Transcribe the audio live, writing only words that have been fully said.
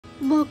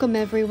Welcome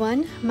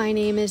everyone, my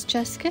name is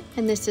Jessica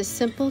and this is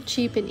Simple,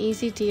 Cheap and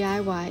Easy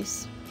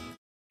DIYs.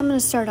 I'm going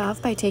to start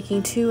off by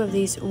taking two of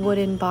these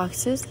wooden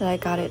boxes that I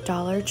got at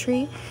Dollar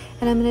Tree,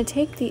 and I'm going to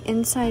take the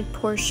inside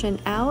portion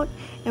out,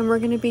 and we're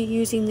going to be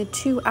using the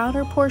two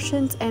outer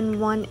portions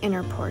and one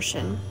inner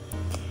portion.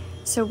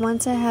 So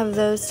once I have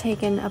those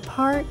taken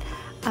apart,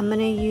 I'm going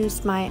to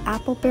use my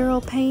apple barrel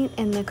paint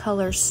in the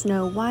color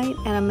Snow White,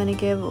 and I'm going to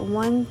give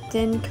one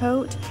thin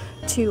coat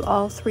to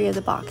all three of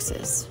the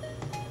boxes.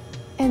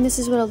 And this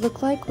is what it'll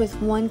look like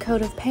with one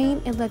coat of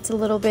paint. It lets a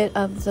little bit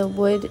of the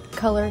wood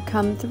color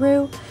come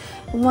through.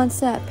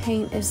 Once that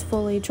paint is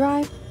fully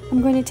dry,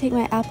 I'm going to take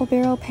my apple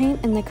barrel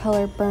paint in the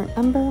color Burnt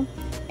Umber,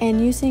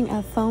 and using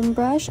a foam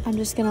brush, I'm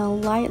just going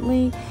to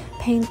lightly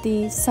paint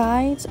the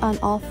sides on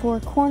all four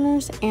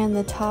corners and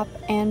the top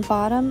and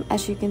bottom,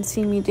 as you can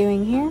see me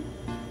doing here.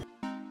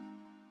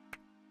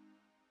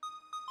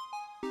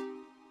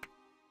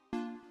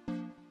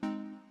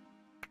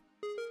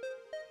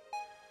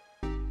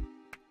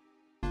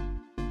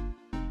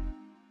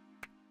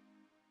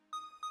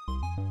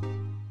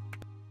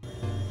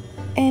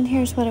 And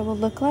here's what it will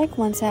look like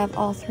once I have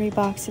all three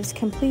boxes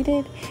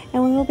completed,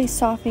 and we will be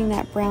softening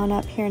that brown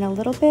up here in a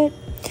little bit.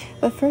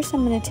 But first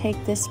I'm going to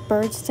take this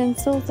bird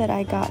stencil that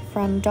I got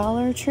from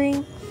Dollar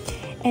Tree,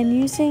 and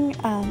using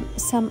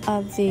some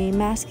of the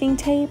masking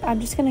tape, I'm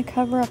just going to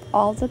cover up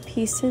all the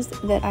pieces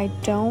that I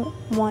don't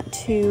want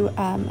to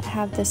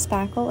have the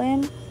spackle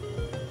in.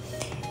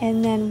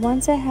 And then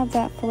once I have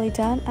that fully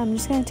done, I'm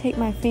just going to take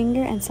my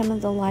finger and some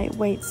of the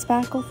lightweight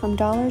spackle from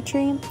Dollar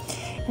Tree,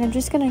 and I'm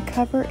just going to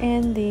cover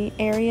in the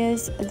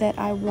areas that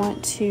I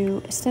want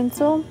to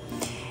stencil.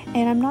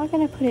 And I'm not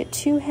going to put it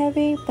too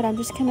heavy, but I'm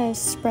just going to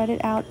spread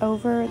it out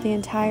over the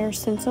entire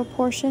stencil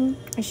portion,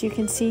 as you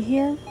can see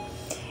here.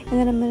 And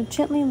then I'm going to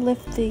gently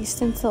lift the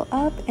stencil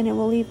up, and it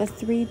will leave a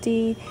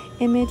 3D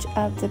image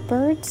of the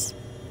birds.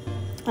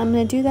 I'm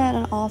going to do that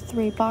on all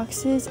three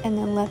boxes and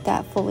then let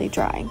that fully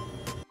dry.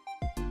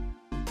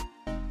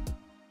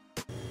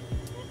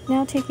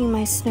 Now taking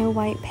my Snow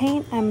White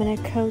paint, I'm going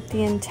to coat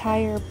the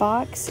entire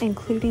box,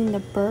 including the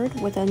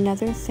bird, with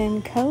another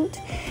thin coat,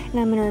 and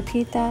I'm going to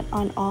repeat that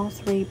on all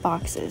three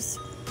boxes.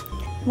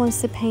 Once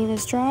the paint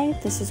is dry,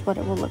 this is what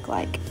it will look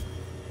like.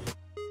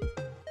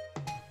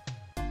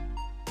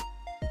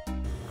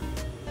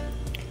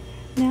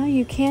 Now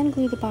you can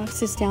glue the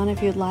boxes down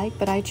if you'd like,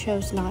 but I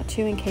chose not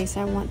to in case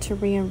I want to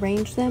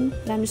rearrange them.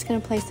 But I'm just going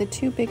to place the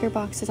two bigger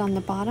boxes on the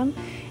bottom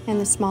and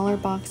the smaller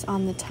box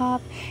on the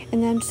top,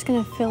 and then I'm just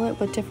going to fill it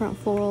with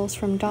different florals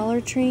from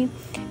Dollar Tree,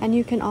 and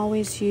you can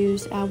always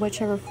use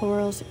whichever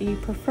florals you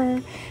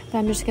prefer, but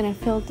I'm just going to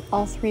fill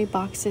all three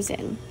boxes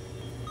in.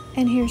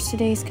 And here's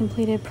today's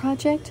completed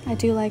project. I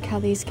do like how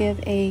these give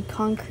a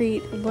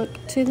concrete look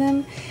to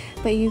them,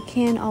 but you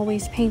can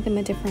always paint them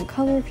a different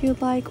color if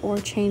you'd like, or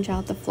change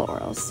out the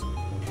florals.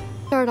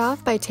 Start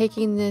off by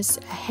taking this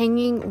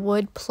hanging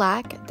wood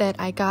plaque that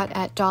I got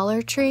at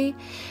Dollar Tree,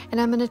 and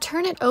I'm going to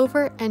turn it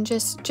over and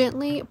just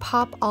gently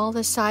pop all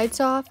the sides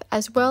off,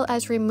 as well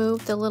as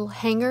remove the little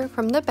hanger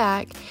from the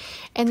back,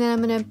 and then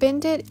I'm going to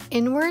bend it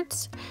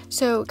inwards,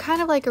 so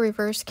kind of like a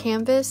reverse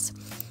canvas.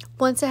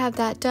 Once I have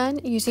that done,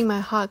 using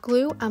my hot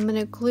glue, I'm going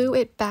to glue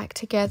it back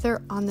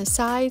together on the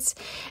sides.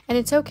 And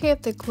it's okay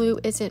if the glue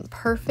isn't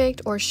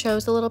perfect or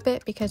shows a little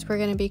bit, because we're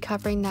going to be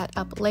covering that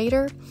up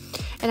later.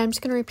 And I'm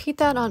just going to repeat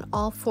that on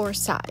all four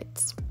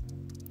sides.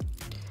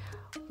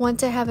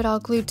 Once I have it all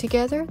glued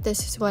together,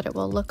 this is what it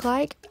will look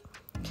like.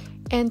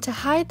 And to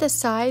hide the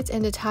sides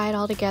and to tie it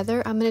all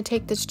together, I'm going to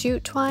take this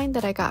jute twine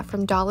that I got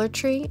from Dollar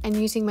Tree, and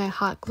using my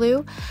hot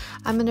glue,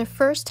 I'm going to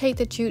first take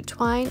the jute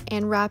twine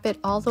and wrap it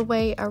all the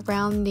way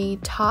around the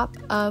top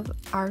of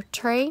our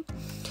tray.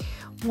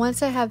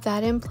 Once I have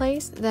that in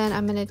place, then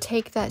I'm going to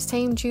take that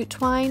same jute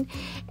twine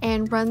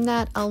and run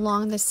that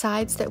along the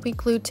sides that we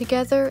glued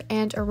together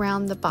and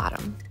around the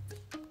bottom.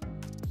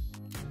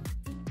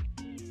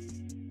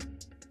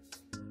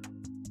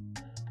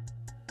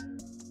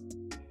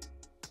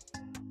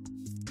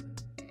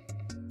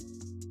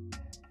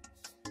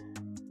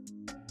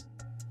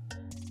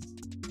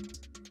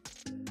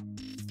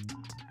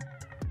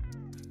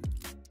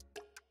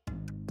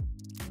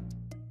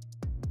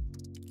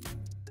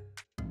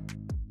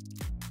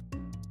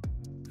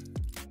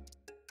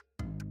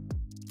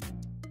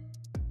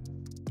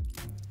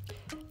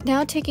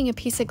 Now taking a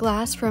piece of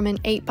glass from an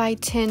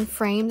 8x10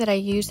 frame that I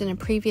used in a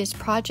previous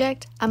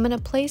project, I'm going to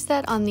place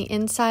that on the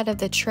inside of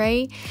the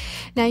tray.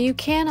 Now you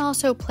can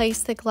also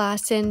place the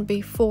glass in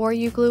before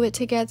you glue it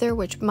together,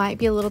 which might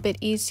be a little bit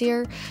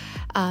easier.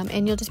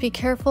 And you'll just be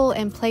careful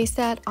and place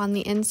that on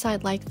the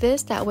inside like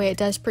this. That way it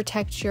does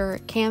protect your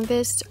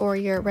canvas, or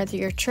your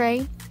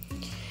tray.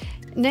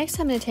 Next,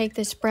 I'm going to take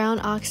this brown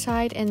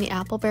oxide and the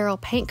apple barrel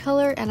paint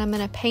color, and I'm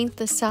going to paint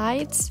the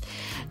sides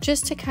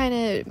just to kind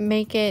of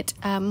make it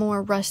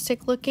more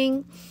rustic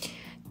looking.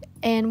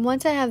 And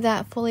once I have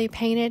that fully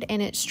painted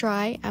and it's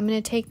dry, I'm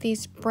going to take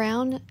these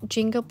brown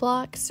Jenga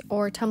blocks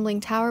or tumbling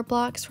tower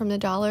blocks from the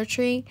Dollar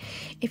Tree.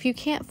 If you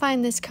can't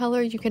find this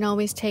color, you can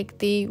always take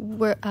the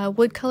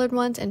wood colored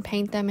ones and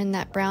paint them in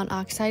that brown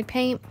oxide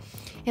paint.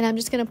 And I'm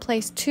just going to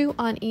place 2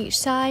 on each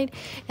side,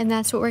 and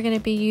that's what we're going to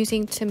be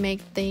using to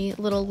make the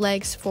little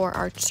legs for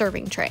our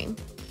serving tray.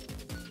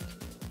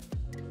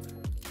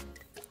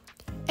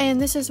 And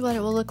this is what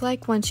it will look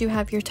like once you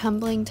have your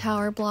tumbling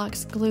tower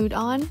blocks glued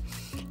on.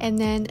 And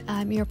then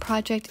your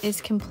project is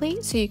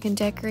complete, so you can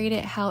decorate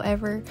it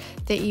however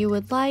that you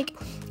would like.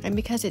 And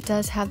because it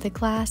does have the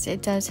glass,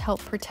 it does help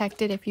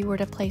protect it if you were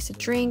to place a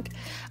drink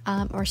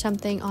or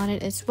something on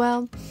it as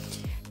well.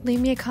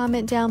 Leave me a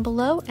comment down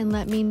below and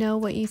let me know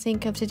what you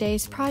think of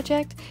today's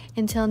project.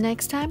 Until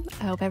next time,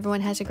 I hope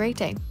everyone has a great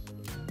day.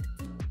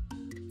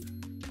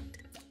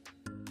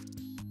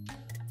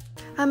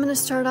 I'm going to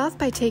start off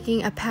by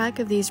taking a pack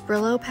of these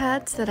Brillo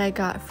pads that I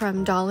got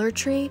from Dollar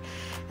Tree,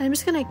 and I'm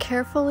just going to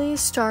carefully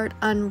start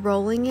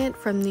unrolling it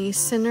from the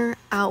center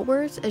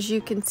outwards, as you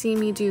can see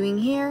me doing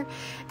here.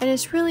 And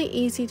it's really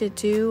easy to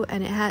do,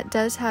 and it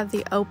does have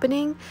the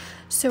opening.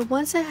 So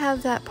once I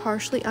have that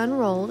partially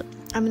unrolled,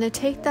 I'm going to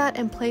take that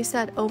and place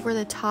that over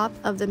the top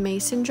of the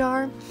mason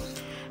jar.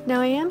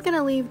 Now I am going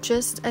to leave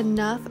just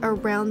enough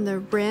around the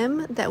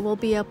rim that we'll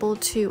be able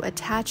to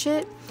attach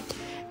it.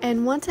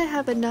 And once I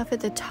have enough at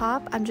the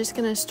top, I'm just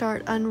going to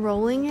start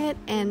unrolling it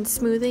and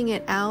smoothing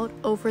it out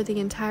over the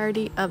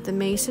entirety of the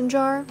mason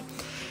jar.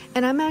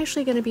 And I'm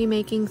actually going to be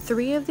making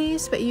 3 of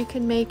these, but you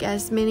can make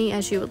as many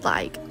as you would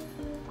like.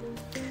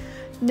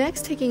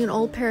 Next, taking an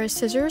old pair of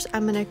scissors,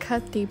 I'm going to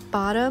cut the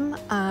bottom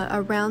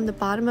around the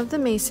bottom of the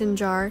mason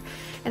jar,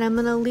 and I'm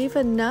going to leave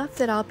enough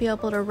that I'll be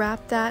able to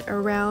wrap that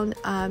around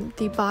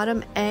the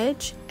bottom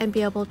edge and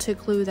be able to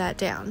glue that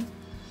down.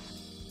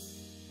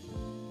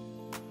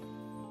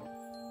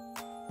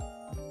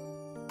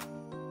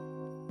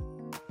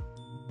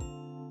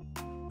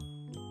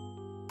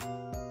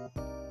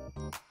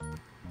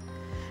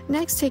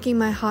 Next, taking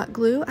my hot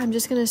glue, I'm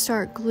just going to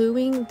start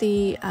gluing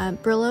the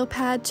Brillo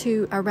pad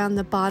to around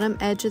the bottom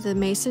edge of the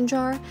mason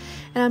jar.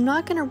 And I'm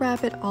not going to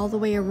wrap it all the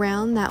way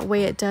around, that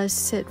way it does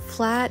sit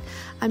flat.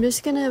 I'm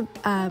just going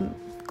to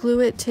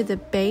glue it to the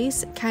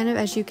base, kind of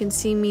as you can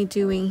see me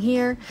doing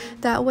here.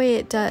 That way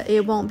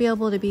it won't be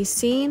able to be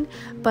seen,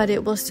 but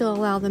it will still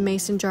allow the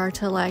mason jar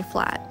to lie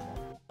flat.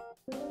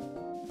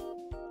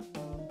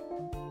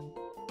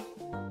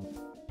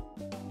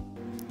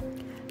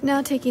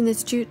 Now taking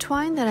this jute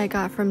twine that I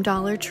got from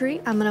Dollar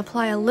Tree, I'm going to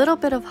apply a little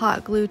bit of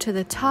hot glue to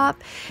the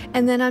top,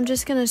 and then I'm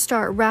just going to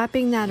start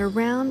wrapping that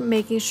around,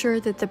 making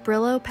sure that the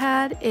Brillo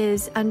pad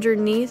is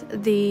underneath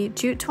the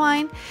jute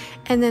twine,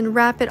 and then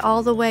wrap it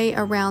all the way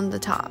around the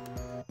top.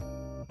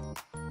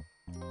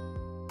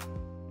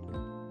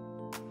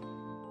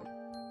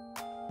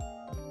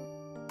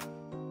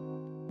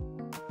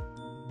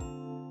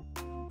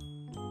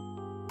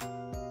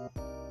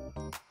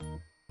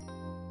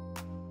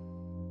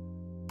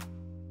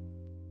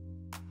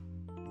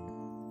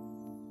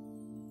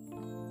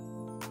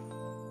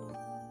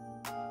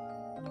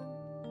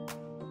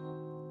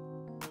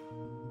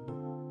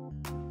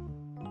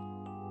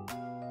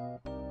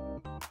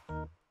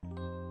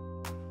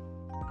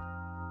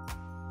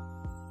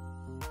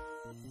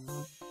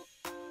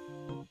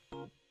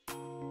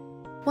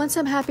 Once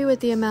I'm happy with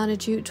the amount of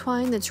jute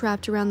twine that's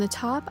wrapped around the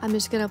top, I'm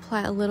just going to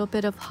apply a little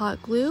bit of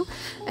hot glue,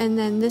 and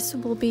then this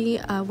will be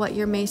what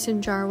your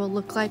mason jar will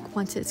look like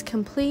once it's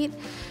complete.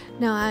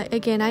 Now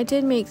again, I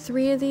did make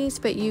 3 of these,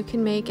 but you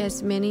can make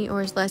as many or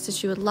as less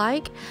as you would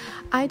like.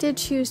 I did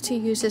choose to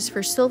use this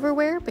for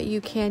silverware, but you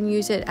can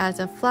use it as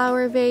a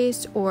flower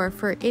vase or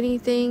for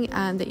anything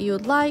that you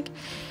would like.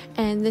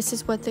 And this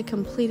is what the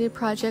completed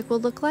project will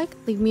look like.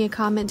 Leave me a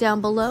comment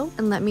down below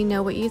and let me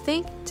know what you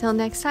think. Till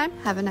next time,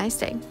 have a nice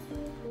day.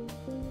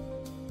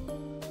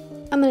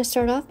 I'm going to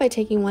start off by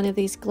taking one of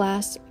these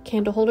glass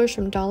candle holders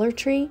from Dollar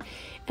Tree,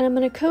 and I'm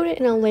going to coat it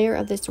in a layer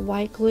of this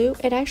white glue.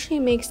 It actually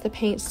makes the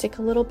paint stick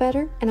a little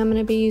better, and I'm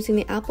going to be using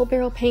the apple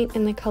barrel paint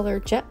in the color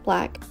Jet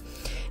Black.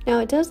 Now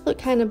it does look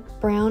kind of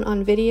brown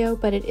on video,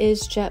 but it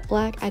is jet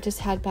black. I just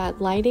had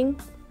bad lighting.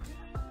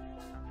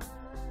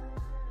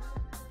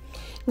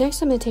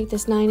 Next, I'm going to take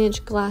this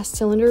 9-inch glass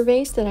cylinder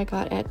vase that I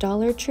got at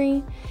Dollar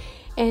Tree.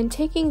 And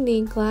taking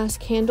the glass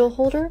candle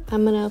holder,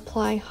 I'm going to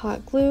apply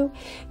hot glue.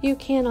 You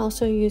can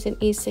also use an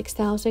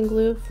E6000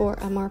 glue for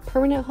a more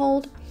permanent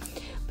hold.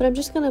 But I'm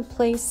just going to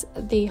place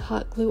the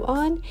hot glue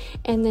on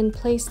and then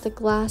place the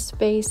glass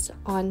base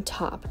on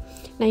top.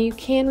 Now you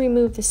can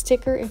remove the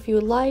sticker if you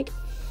would like.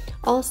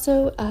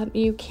 Also,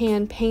 you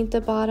can paint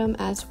the bottom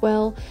as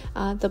well,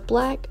 the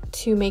black,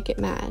 to make it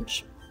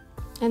match.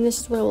 And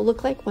this is what it will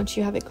look like once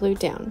you have it glued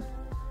down.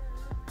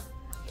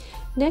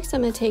 Next,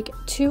 I'm going to take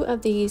 2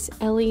 of these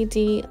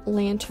LED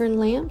lantern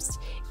lamps,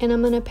 and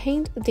I'm going to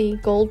paint the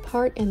gold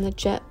part in the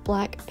jet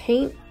black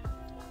paint.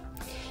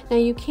 Now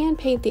you can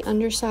paint the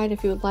underside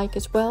if you would like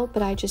as well,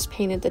 but I just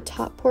painted the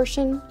top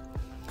portion.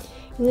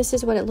 And this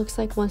is what it looks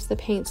like once the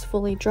paint's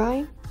fully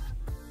dry.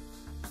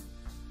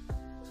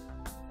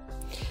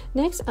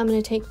 Next, I'm going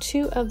to take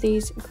 2 of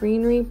these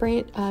greenery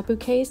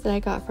bouquets that I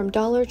got from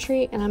Dollar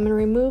Tree, and I'm going to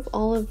remove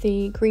all of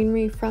the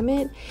greenery from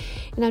it.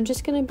 And I'm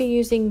just going to be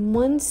using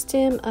 1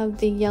 stem of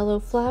the yellow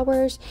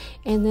flowers,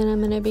 and then I'm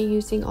going to be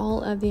using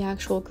all of the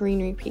actual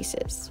greenery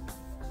pieces.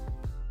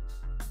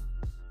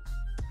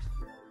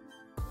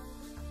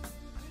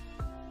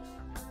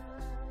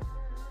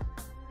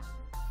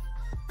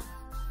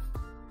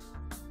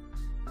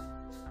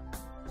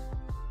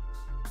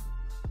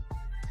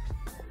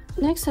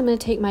 Next, I'm going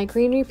to take my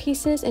greenery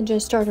pieces and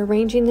just start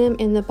arranging them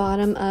in the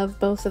bottom of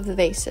both of the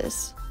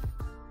vases.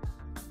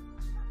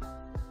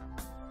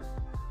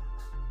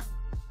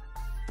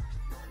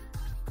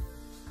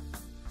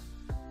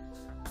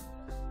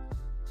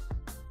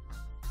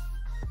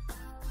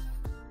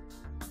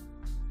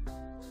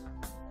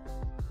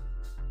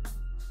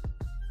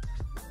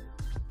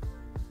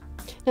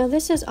 Now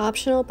this is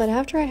optional, but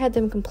after I had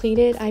them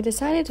completed, I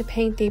decided to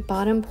paint the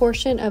bottom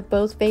portion of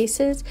both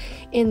vases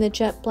in the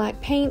jet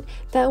black paint.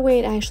 That way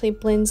it actually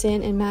blends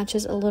in and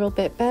matches a little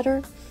bit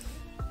better.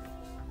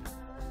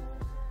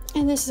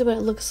 And this is what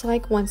it looks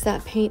like once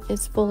that paint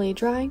is fully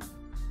dry.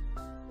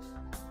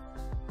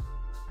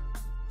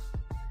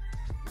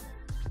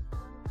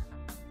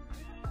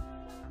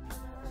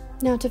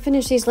 Now to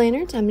finish these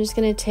lanterns, I'm just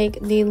going to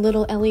take the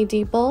little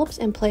LED bulbs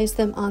and place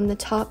them on the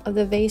top of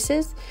the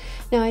vases.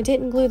 Now I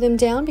didn't glue them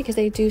down because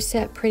they do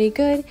set pretty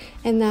good,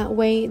 and that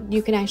way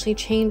you can actually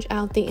change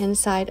out the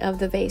inside of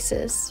the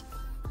vases.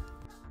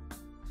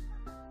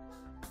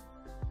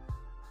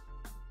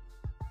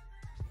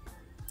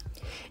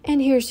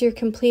 And here's your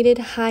completed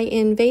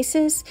high-end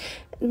vases.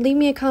 Leave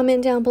me a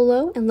comment down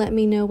below and let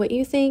me know what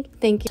you think.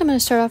 Thank you. So I'm going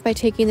to start off by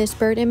taking this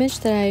bird image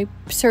that I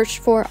searched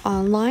for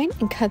online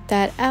and cut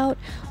that out.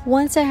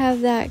 Once I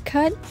have that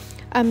cut,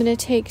 I'm going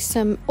to take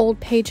some old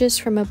pages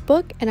from a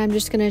book and I'm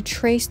just going to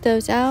trace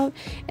those out,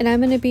 and I'm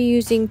going to be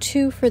using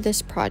 2 for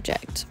this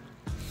project.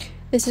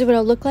 This is what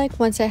it'll look like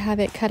once I have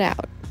it cut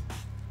out.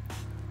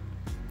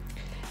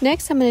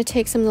 Next, I'm going to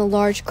take some of the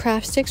large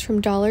craft sticks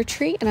from Dollar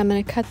Tree and I'm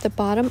going to cut the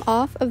bottom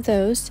off of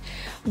those.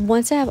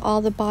 Once I have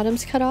all the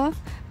bottoms cut off,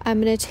 I'm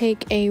going to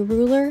take a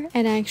ruler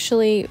and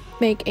actually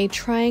make a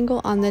triangle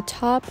on the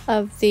top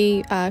of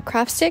the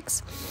craft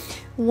sticks.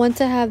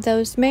 Once I have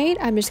those made,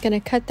 I'm just going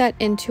to cut that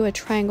into a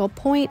triangle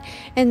point,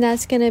 and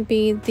that's going to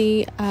be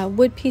the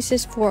wood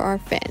pieces for our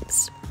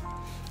fence.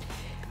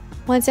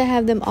 Once I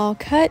have them all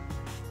cut,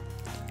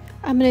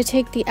 I'm going to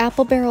take the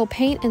apple barrel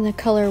paint in the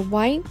color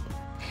white,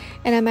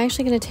 and I'm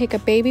actually going to take a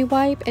baby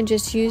wipe and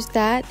just use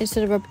that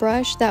instead of a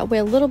brush. That way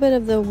a little bit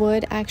of the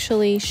wood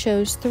actually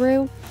shows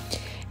through.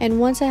 And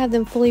once I have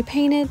them fully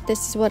painted,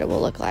 this is what it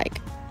will look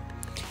like.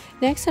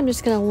 Next, I'm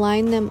just going to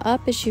line them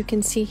up as you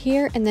can see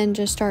here, and then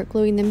just start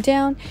gluing them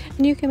down.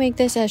 And you can make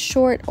this as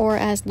short or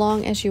as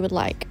long as you would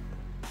like.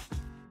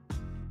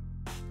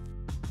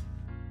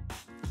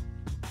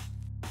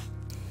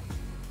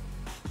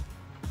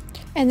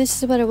 And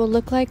this is what it will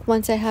look like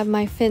once I have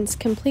my fence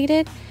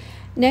completed.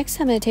 Next,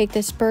 I'm going to take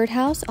this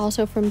birdhouse,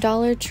 also from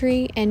Dollar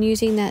Tree, and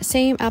using that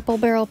same apple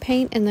barrel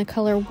paint in the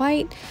color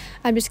white,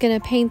 I'm just going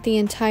to paint the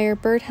entire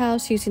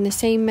birdhouse using the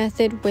same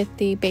method with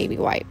the baby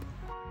wipe.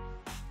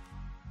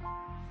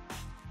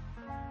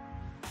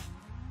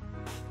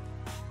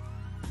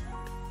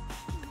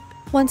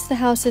 Once the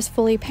house is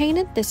fully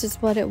painted, this is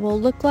what it will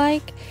look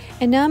like.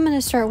 And now I'm going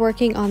to start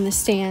working on the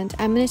stand.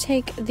 I'm going to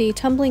take the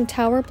tumbling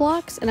tower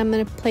blocks and I'm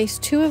going to place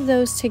 2 of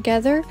those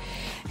together.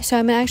 So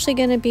I'm actually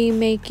going to be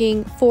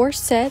making 4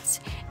 sets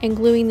and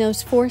gluing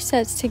those 4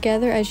 sets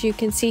together, as you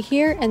can see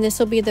here, and this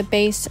will be the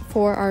base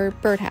for our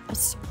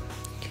birdhouse.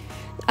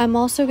 I'm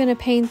also going to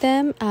paint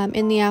them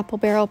in the apple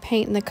barrel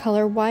paint in the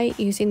color white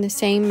using the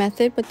same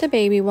method with the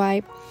baby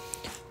wipe.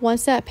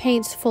 Once that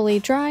paint's fully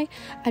dry,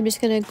 I'm just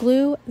going to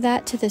glue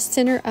that to the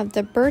center of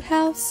the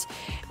birdhouse,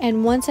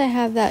 and once I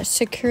have that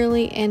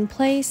securely in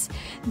place,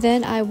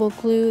 then I will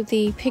glue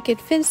the picket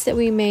fence that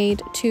we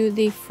made to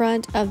the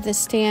front of the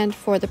stand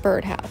for the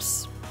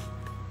birdhouse.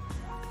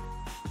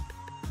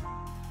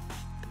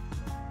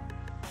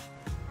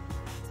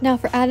 Now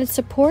for added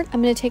support,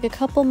 I'm going to take a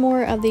couple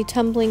more of the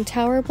tumbling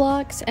tower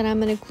blocks and I'm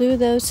going to glue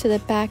those to the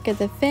back of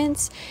the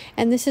fence,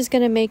 and this is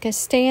going to make a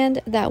stand.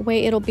 That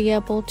way it'll be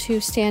able to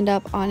stand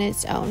up on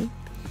its own.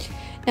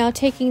 Now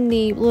taking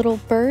the little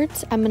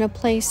birds, I'm going to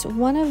place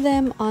one of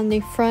them on the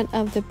front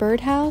of the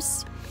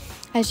birdhouse,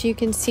 as you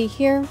can see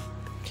here. And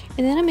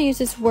then I'm going to use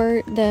this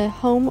word, the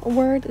home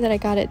word that I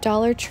got at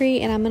Dollar Tree,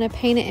 and I'm going to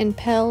paint it in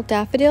pale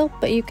daffodil,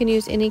 but you can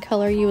use any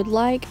color you would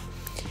like.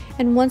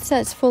 And once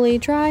that's fully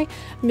dry,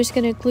 I'm just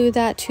going to glue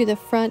that to the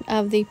front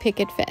of the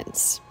picket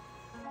fence.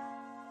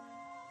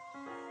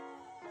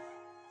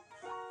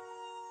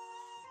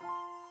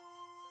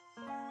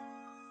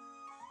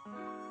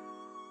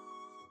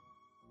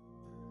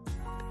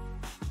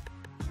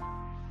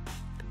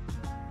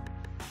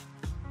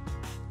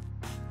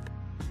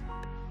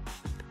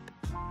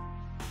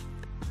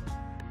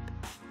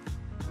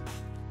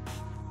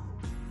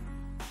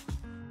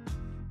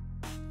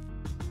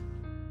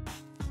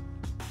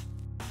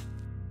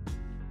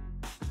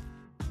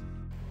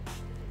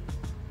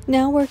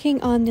 Now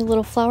working on the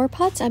little flower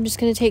pots, I'm just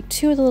going to take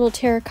 2 of the little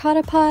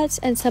terracotta pots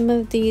and some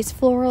of these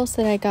florals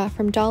that I got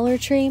from Dollar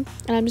Tree,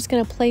 and I'm just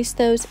going to place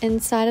those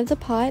inside of the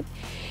pot.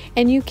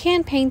 And you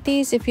can paint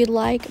these if you'd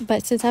like,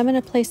 but since I'm going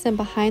to place them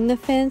behind the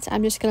fence,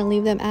 I'm just going to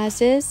leave them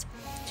as is.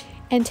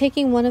 And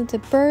taking one of the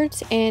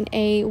birds and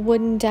a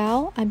wooden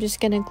dowel, I'm just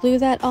going to glue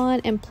that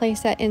on and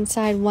place that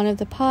inside one of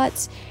the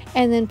pots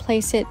and then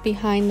place it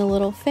behind the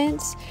little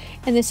fence.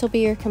 And this will be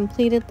your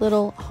completed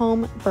little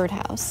home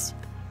birdhouse.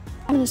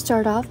 I'm going to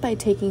start off by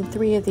taking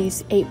 3 of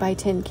these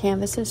 8x10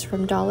 canvases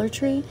from Dollar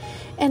Tree,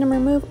 and I'm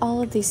going to remove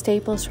all of these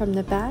staples from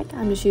the back.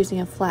 I'm just using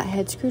a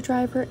flathead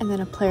screwdriver and then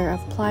a pair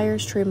of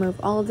pliers to remove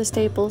all of the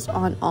staples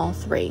on all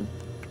 3.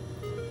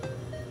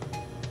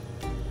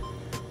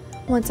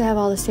 Once I have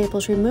all the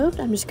staples removed,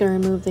 I'm just going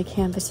to remove the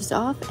canvases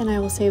off, and I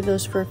will save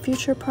those for a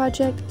future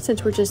project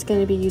since we're just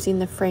going to be using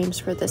the frames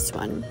for this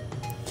one.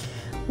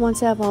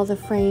 Once I have all the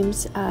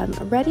frames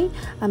ready,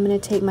 I'm going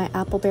to take my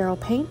apple barrel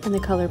paint in the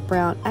color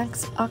brown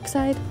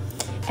oxide,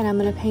 and I'm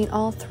going to paint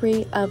all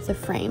 3 of the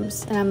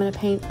frames, and I'm going to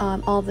paint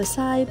all the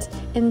sides,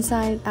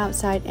 inside,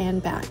 outside,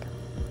 and back.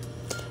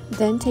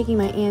 Then taking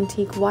my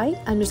antique white,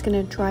 I'm just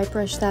going to dry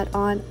brush that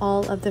on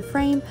all of the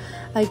frame,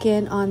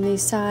 again on the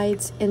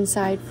sides,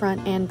 inside,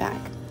 front, and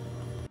back.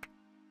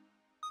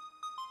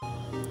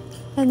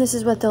 And this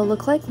is what they'll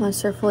look like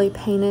once they're fully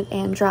painted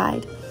and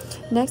dried.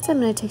 Next, I'm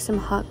going to take some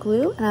hot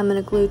glue and I'm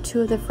going to glue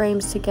 2 of the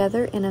frames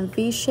together in a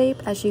V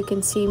shape, as you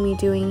can see me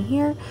doing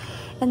here.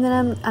 And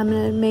then I'm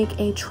going to make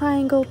a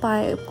triangle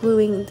by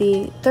gluing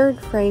the 3rd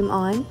frame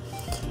on.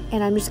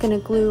 And I'm just going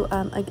to glue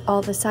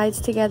all the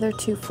sides together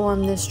to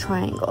form this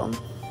triangle.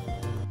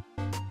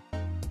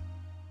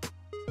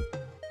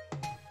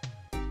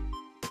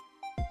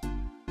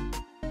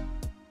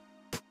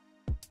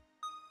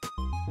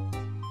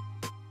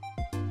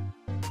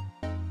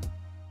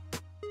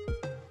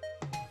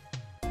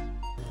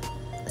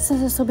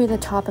 Since this will be the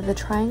top of the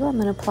triangle, I'm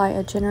going to apply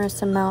a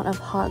generous amount of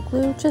hot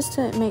glue just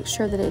to make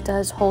sure that it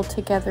does hold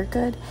together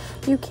good.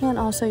 You can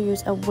also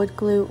use a wood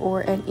glue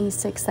or an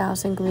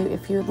E6000 glue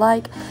if you'd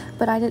like,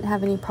 but I didn't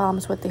have any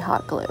problems with the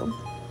hot glue.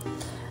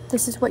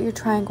 This is what your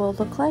triangle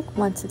will look like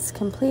once it's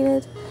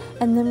completed,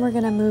 and then we're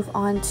going to move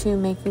on to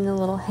making the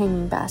little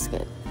hanging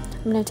basket.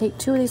 I'm going to take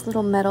 2 of these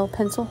little metal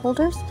pencil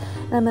holders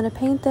and I'm going to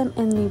paint them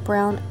in the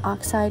brown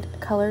oxide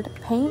colored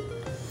paint.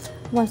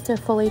 Once they're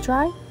fully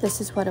dry,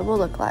 this is what it will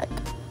look like.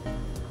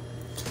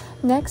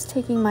 Next,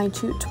 taking my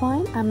jute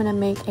twine, I'm going to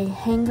make a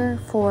hanger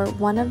for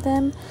one of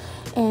them,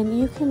 and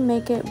you can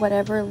make it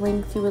whatever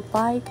length you would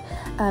like.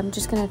 I'm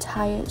just going to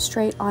tie it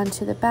straight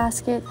onto the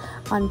basket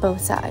on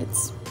both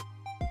sides.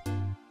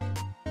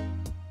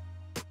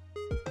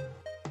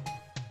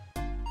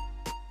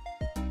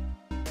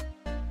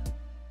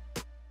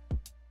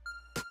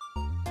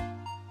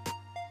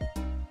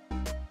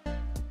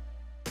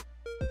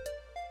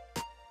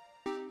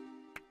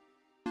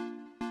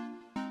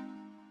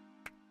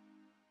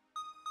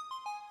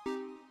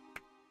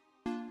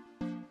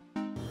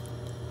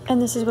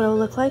 And this is what it will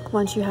look like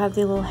once you have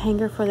the little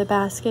hanger for the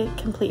basket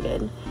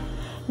completed.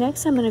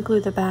 Next, I'm going to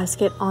glue the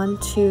basket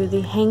onto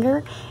the hanger,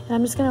 and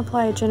I'm just going to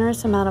apply a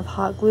generous amount of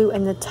hot glue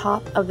in the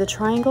top of the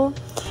triangle,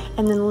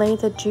 and then lay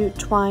the jute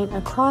twine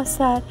across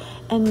that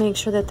and make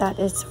sure that that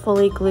is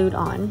fully glued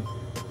on.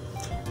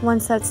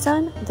 Once that's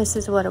done, this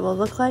is what it will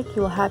look like.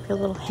 You will have your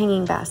little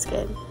hanging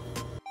basket.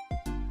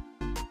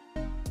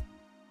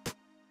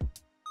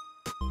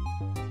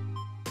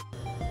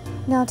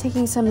 Now,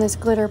 taking some of this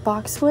glitter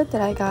boxwood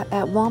that I got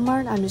at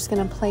Walmart, I'm just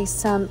going to place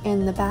some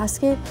in the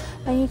basket.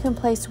 Now you can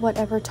place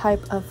whatever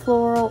type of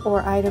floral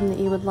or item that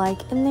you would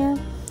like in there.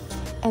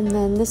 And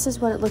then this is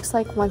what it looks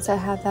like once I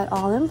have that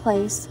all in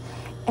place.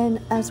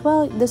 And as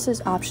well, this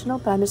is optional,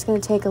 but I'm just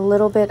going to take a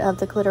little bit of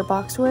the glitter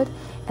boxwood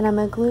and I'm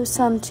going to glue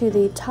some to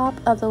the top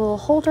of the little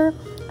holder,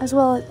 as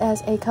well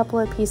as a couple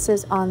of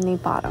pieces on the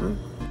bottom.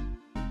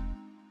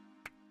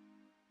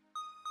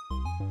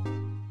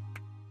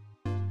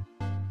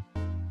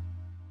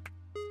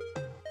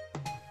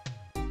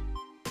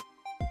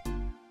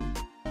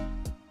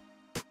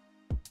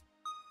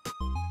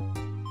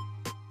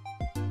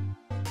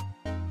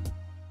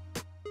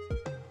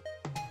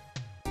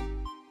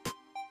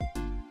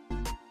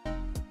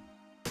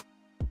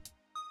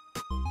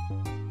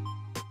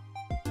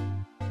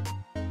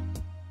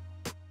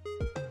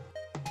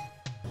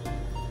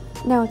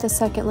 Now with the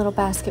second little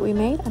basket we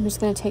made, I'm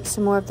just going to take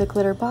some more of the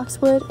glitter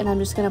boxwood and I'm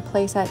just going to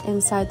place that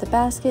inside the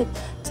basket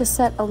to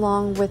set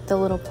along with the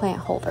little plant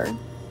holder.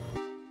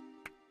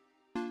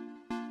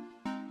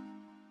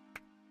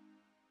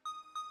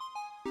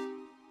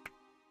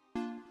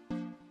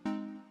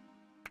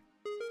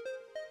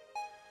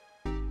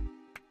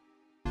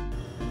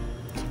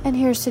 And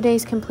here's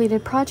today's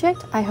completed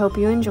project. I hope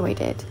you enjoyed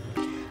it.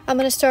 I'm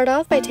going to start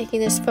off by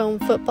taking this foam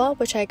football,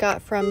 which I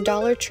got from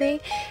Dollar Tree,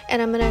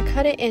 and I'm going to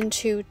cut it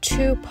into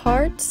 2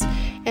 parts,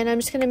 and I'm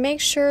just going to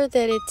make sure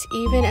that it's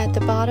even at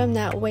the bottom,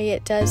 that way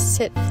it does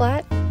sit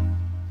flat.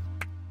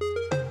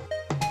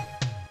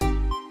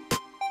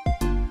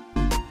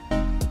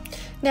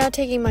 Now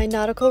taking my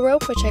nautical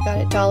rope, which I got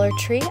at Dollar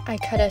Tree, I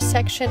cut a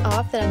section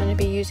off that I'm going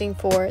to be using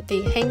for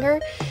the hanger,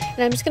 and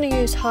I'm just going to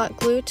use hot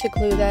glue to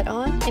glue that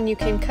on, and you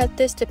can cut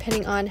this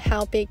depending on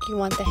how big you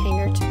want the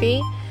hanger to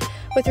be.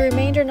 With the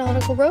remainder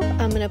nautical rope,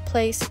 I'm going to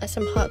place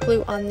some hot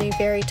glue on the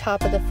very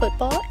top of the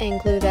football and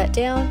glue that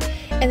down,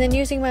 and then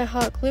using my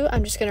hot glue,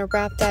 I'm just going to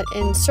wrap that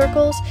in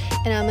circles,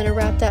 and I'm going to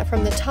wrap that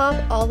from the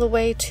top all the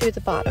way to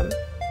the bottom.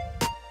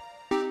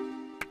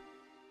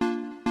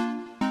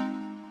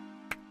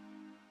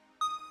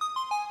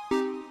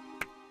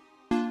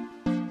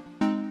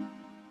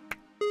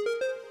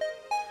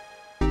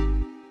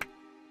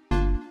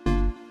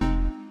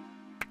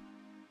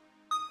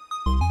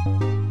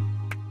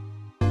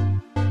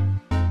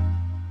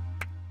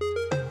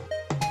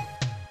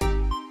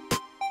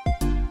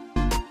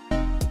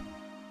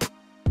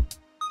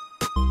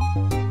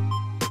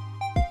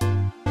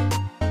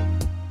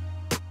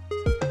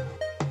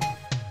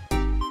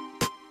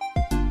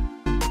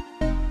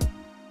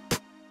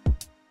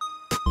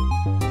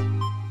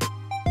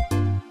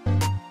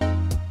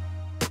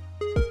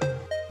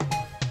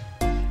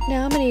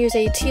 Now I'm going to use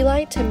a tea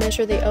light to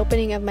measure the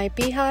opening of my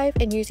beehive,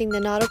 and using the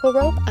nautical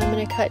rope, I'm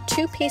going to cut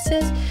 2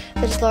 pieces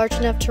that is large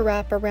enough to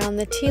wrap around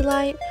the tea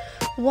light.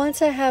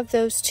 Once I have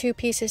those 2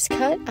 pieces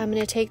cut, I'm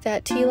going to take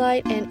that tea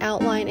light and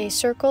outline a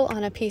circle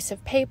on a piece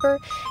of paper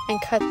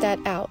and cut that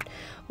out.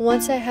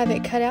 Once I have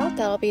it cut out,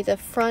 that'll be the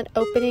front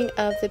opening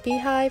of the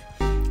beehive.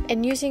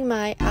 And using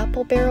my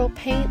apple barrel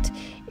paint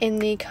in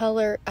the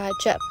color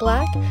jet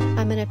black,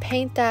 I'm going to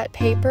paint that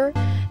paper.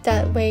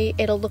 That way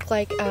it'll look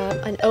like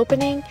an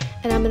opening,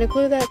 and I'm going to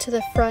glue that to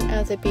the front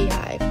of the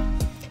beehive.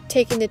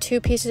 Taking the 2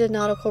 pieces of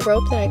nautical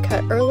rope that I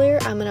cut earlier,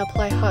 I'm going to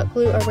apply hot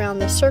glue around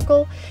the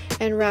circle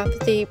and wrap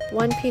the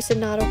 1 piece of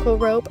nautical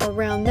rope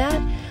around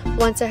that.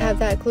 Once I have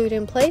that glued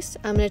in place,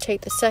 I'm going to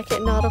take the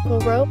second nautical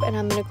rope and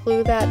I'm going to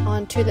glue that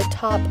onto the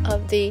top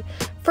of the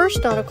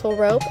first nautical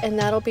rope, and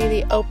that'll be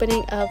the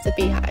opening of the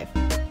beehive.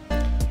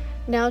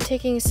 Now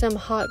taking some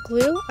hot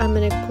glue, I'm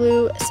going to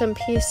glue some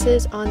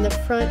pieces on the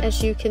front,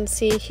 as you can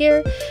see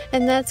here,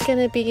 and that's going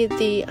to be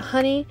the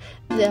honey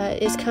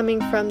that is coming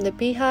from the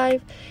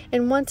beehive.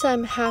 And once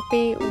I'm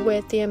happy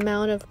with the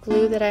amount of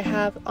glue that I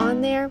have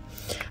on there,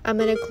 I'm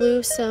going to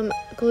glue some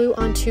glue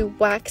onto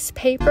wax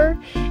paper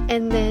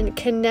and then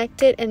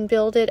connect it and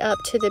build it up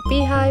to the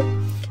beehive.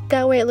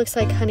 That way it looks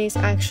like honey's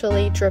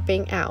actually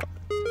dripping out.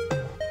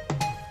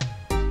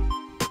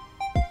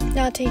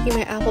 Now taking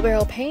my apple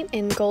barrel paint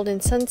in Golden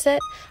Sunset,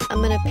 I'm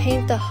going to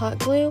paint the hot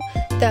glue,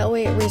 that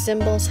way it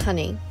resembles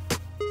honey.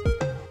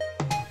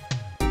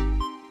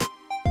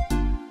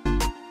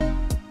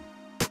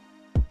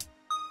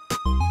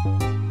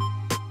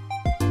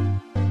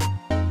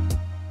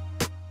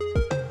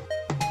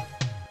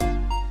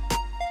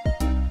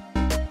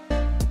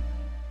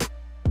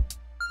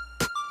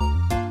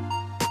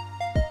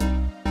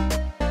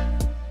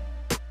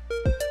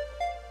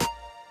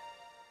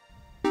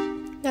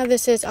 Now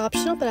this is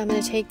optional, but I'm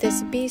going to take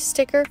this bee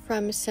sticker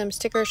from some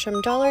stickers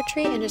from Dollar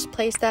Tree and just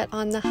place that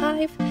on the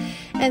hive,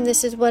 and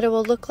this is what it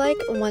will look like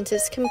once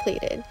it's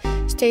completed.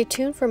 Stay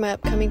tuned for my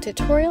upcoming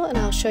tutorial, and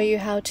I'll show you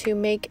how to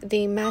make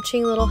the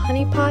matching little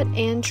honey pot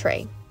and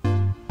tray.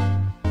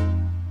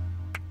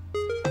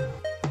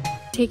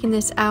 Taking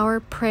this Our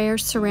Prayer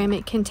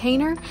ceramic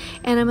container,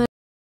 and I'm going to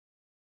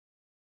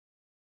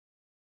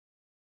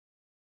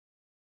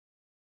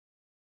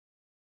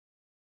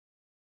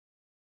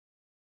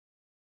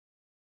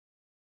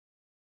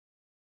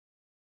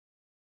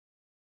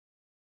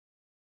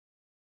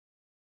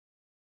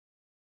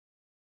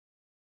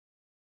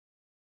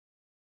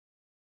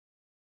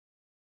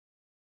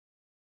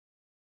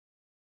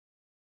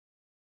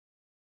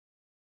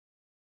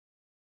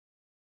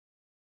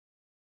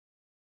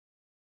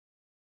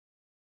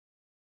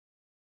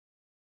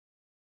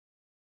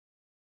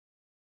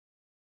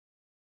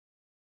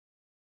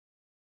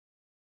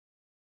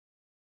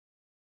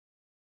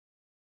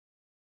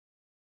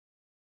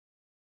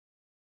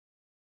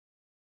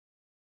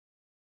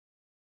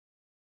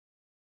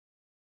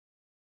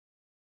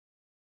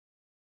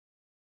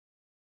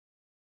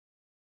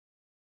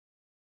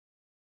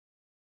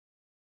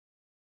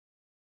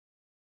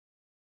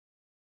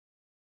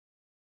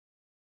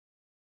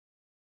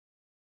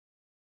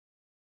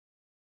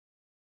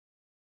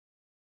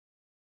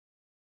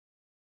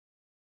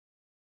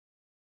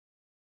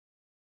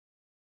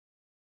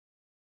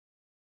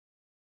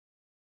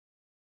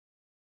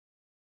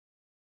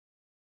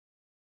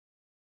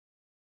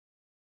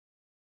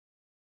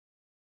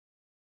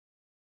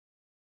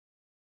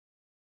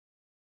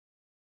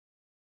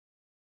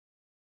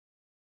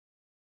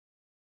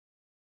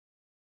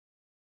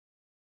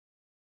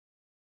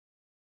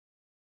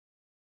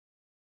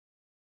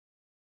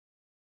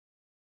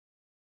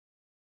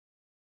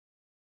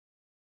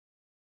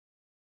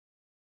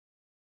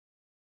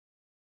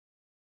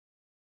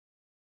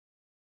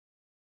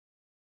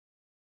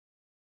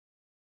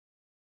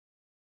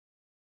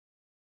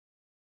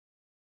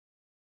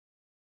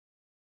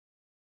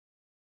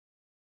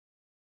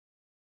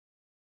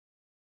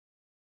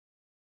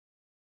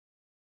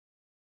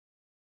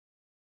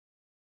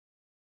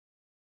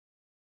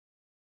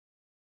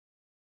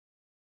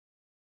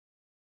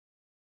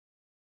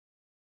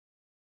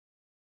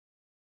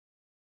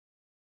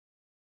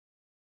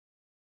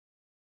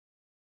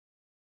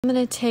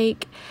going to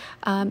take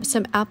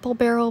some apple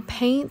barrel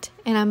paint,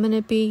 and I'm going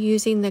to be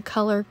using the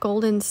color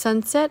Golden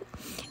Sunset,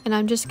 and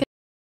I'm just going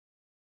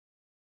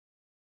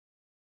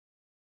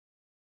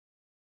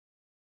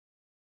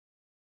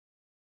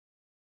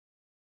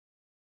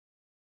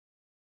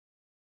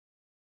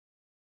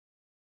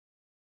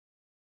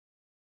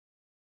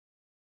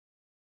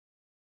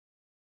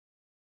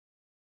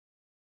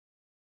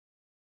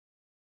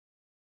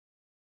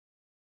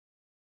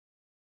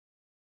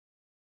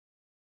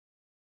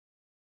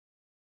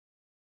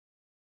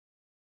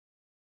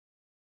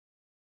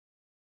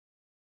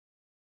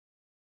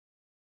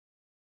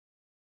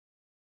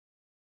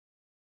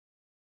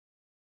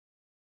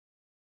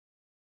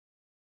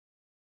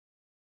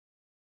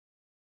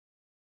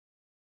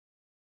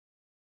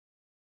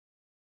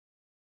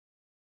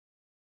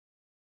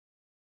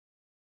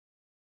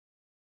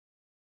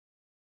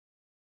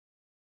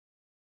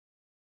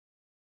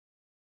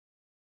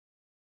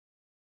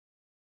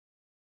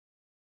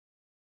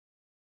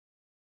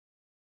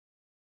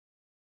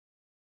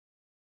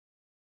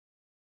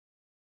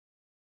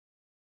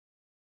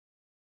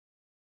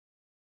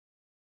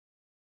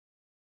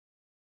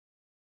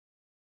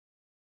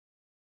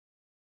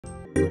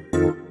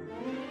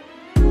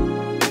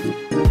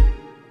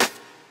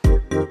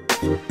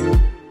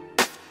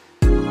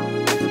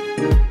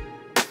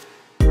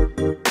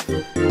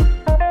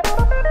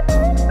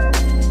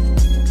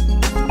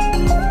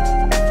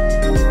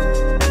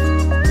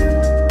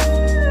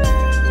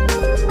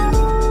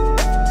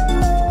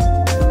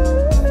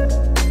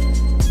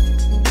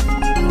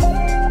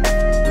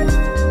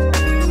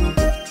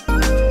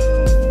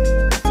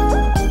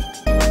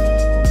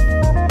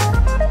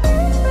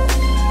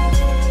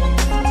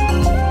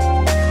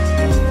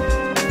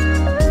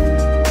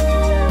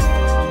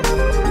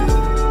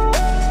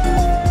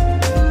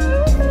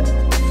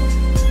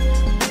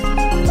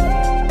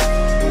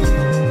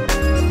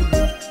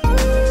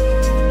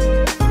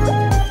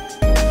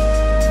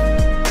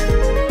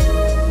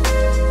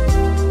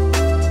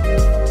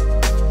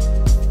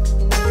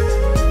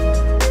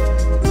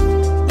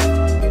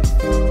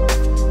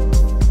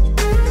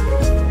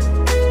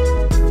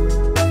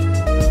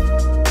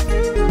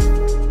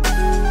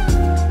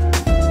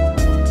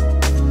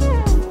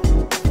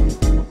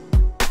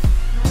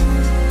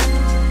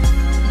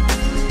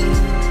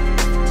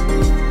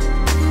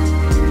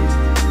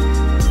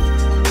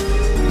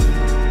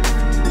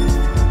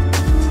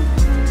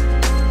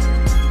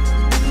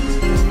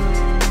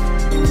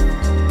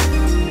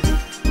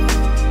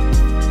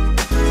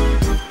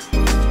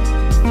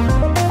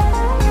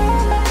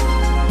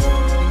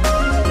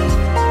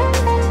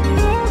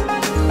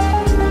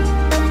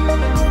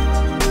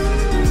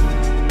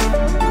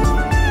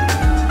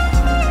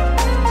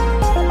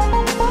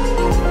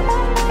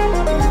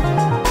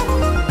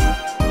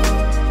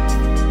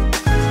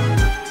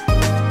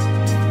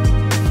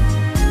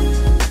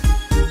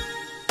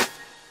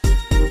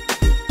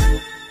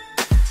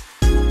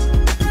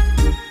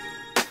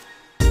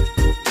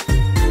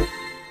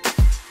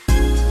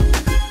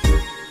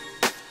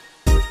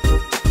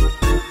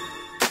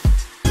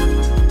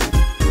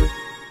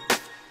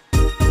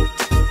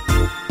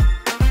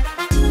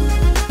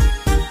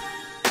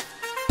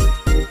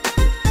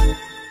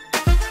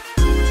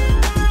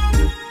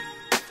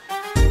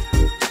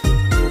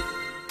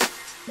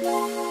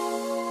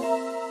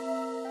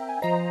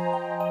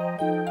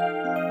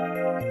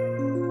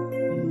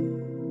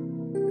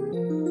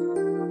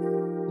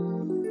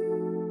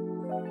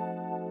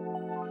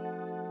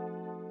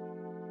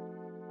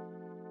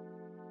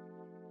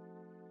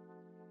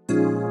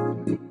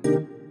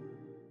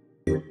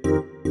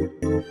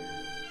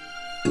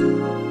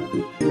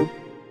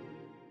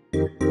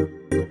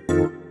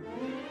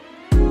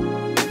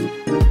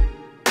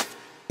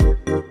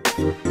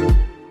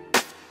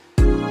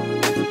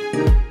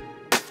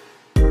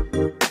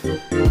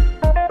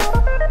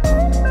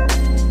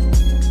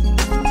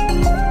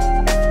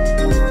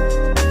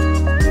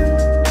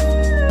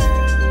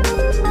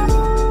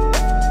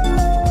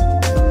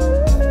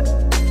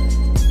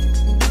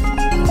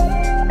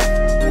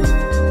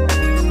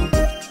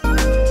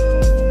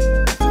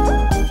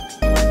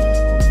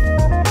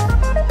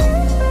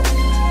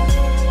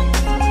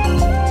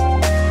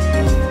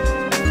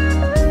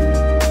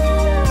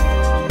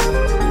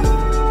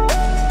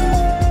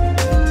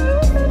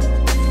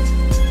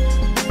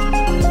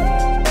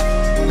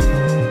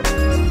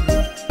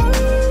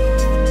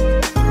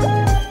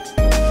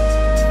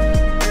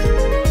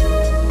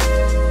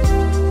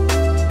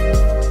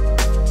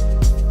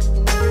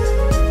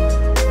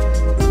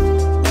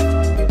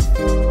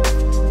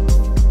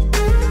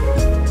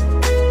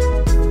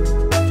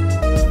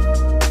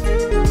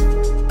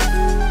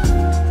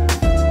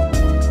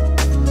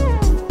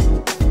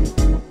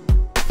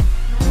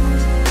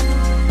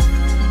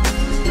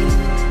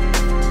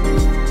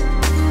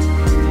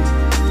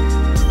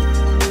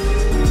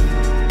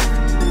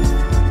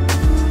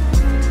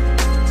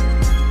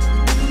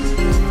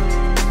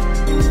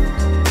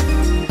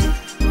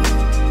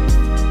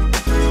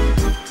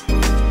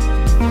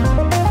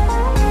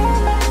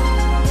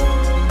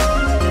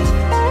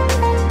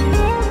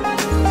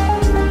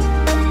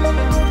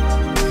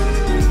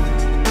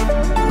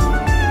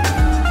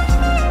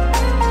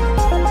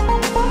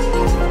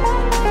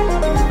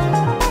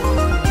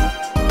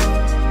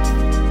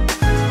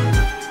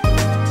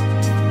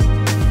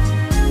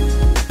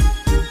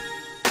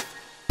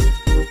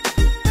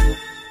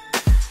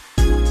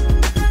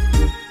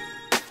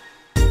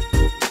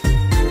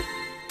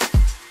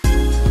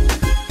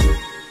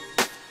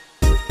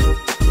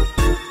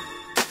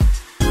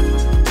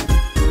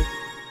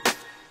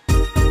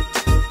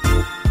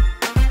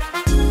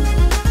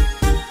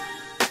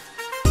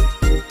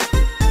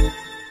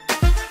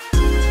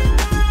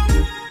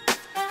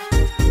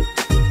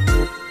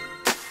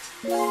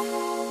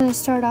going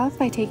to start off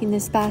by taking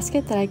this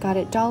basket that I got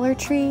at Dollar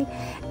Tree,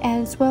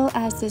 as well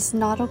as this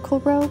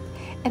nautical rope,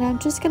 and I'm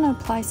just going to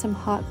apply some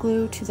hot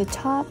glue to the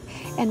top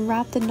and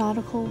wrap the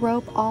nautical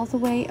rope all the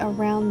way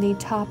around the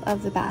top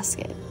of the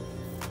basket.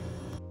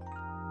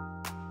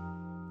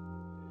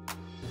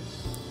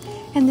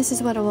 And this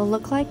is what it will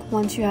look like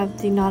once you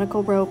have the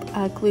nautical rope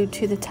glued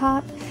to the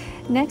top.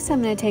 Next,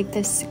 I'm going to take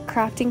this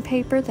crafting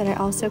paper that I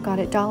also got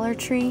at Dollar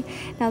Tree.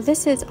 Now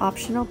this is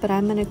optional, but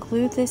I'm going to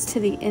glue this to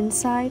the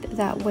inside.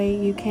 That way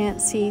you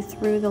can't see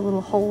through the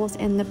little holes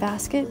in the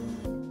basket.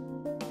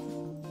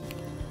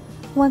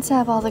 Once I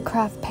have all the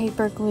craft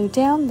paper glued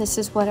down, this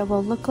is what it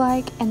will look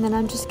like. And then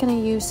I'm just going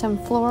to use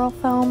some floral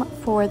foam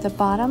for the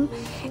bottom.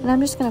 And I'm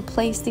just going to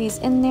place these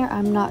in there.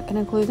 I'm not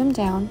going to glue them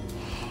down.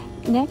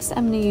 Next,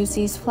 I'm going to use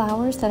these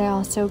flowers that I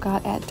also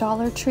got at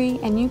Dollar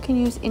Tree, and you can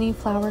use any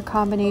flower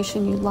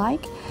combination you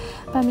like,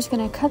 but I'm just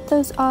going to cut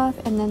those off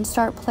and then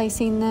start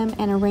placing them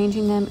and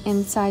arranging them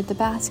inside the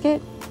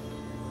basket.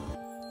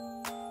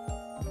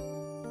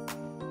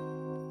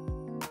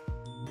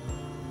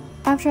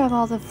 After I have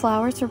all the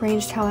flowers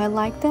arranged how I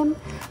like them,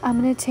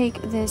 I'm going to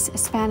take this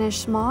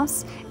Spanish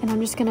moss and I'm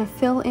just going to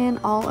fill in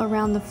all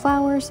around the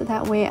flowers.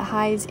 That way it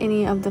hides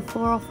any of the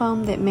floral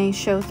foam that may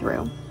show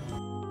through.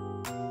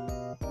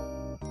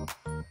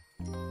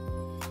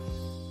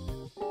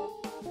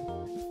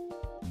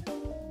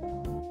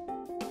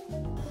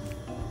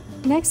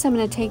 Next, I'm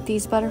going to take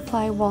these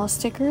butterfly wall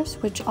stickers,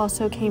 which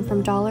also came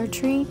from Dollar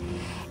Tree,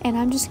 and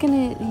I'm just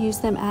going to use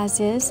them as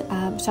is,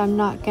 so I'm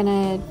not going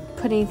to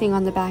put anything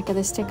on the back of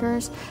the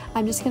stickers.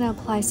 I'm just going to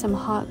apply some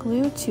hot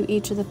glue to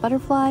each of the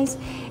butterflies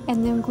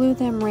and then glue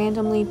them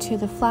randomly to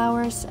the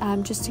flowers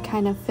just to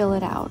kind of fill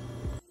it out.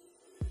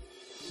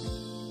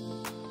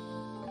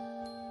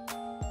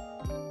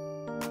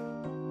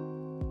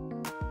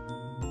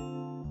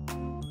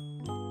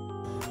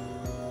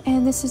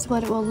 And this is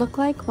what it will look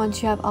like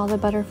once you have all the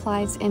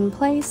butterflies in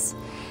place.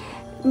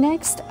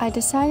 Next, I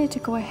decided to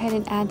go ahead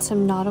and add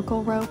some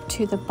nautical rope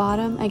to the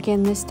bottom.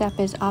 Again, this step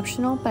is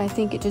optional, but I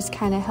think it just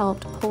kind of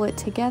helped pull it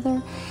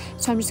together.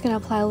 So I'm just going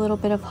to apply a little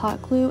bit of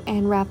hot glue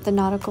and wrap the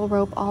nautical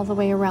rope all the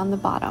way around the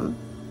bottom.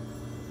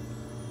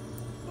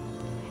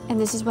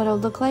 And this is what it'll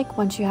look like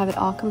once you have it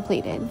all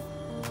completed.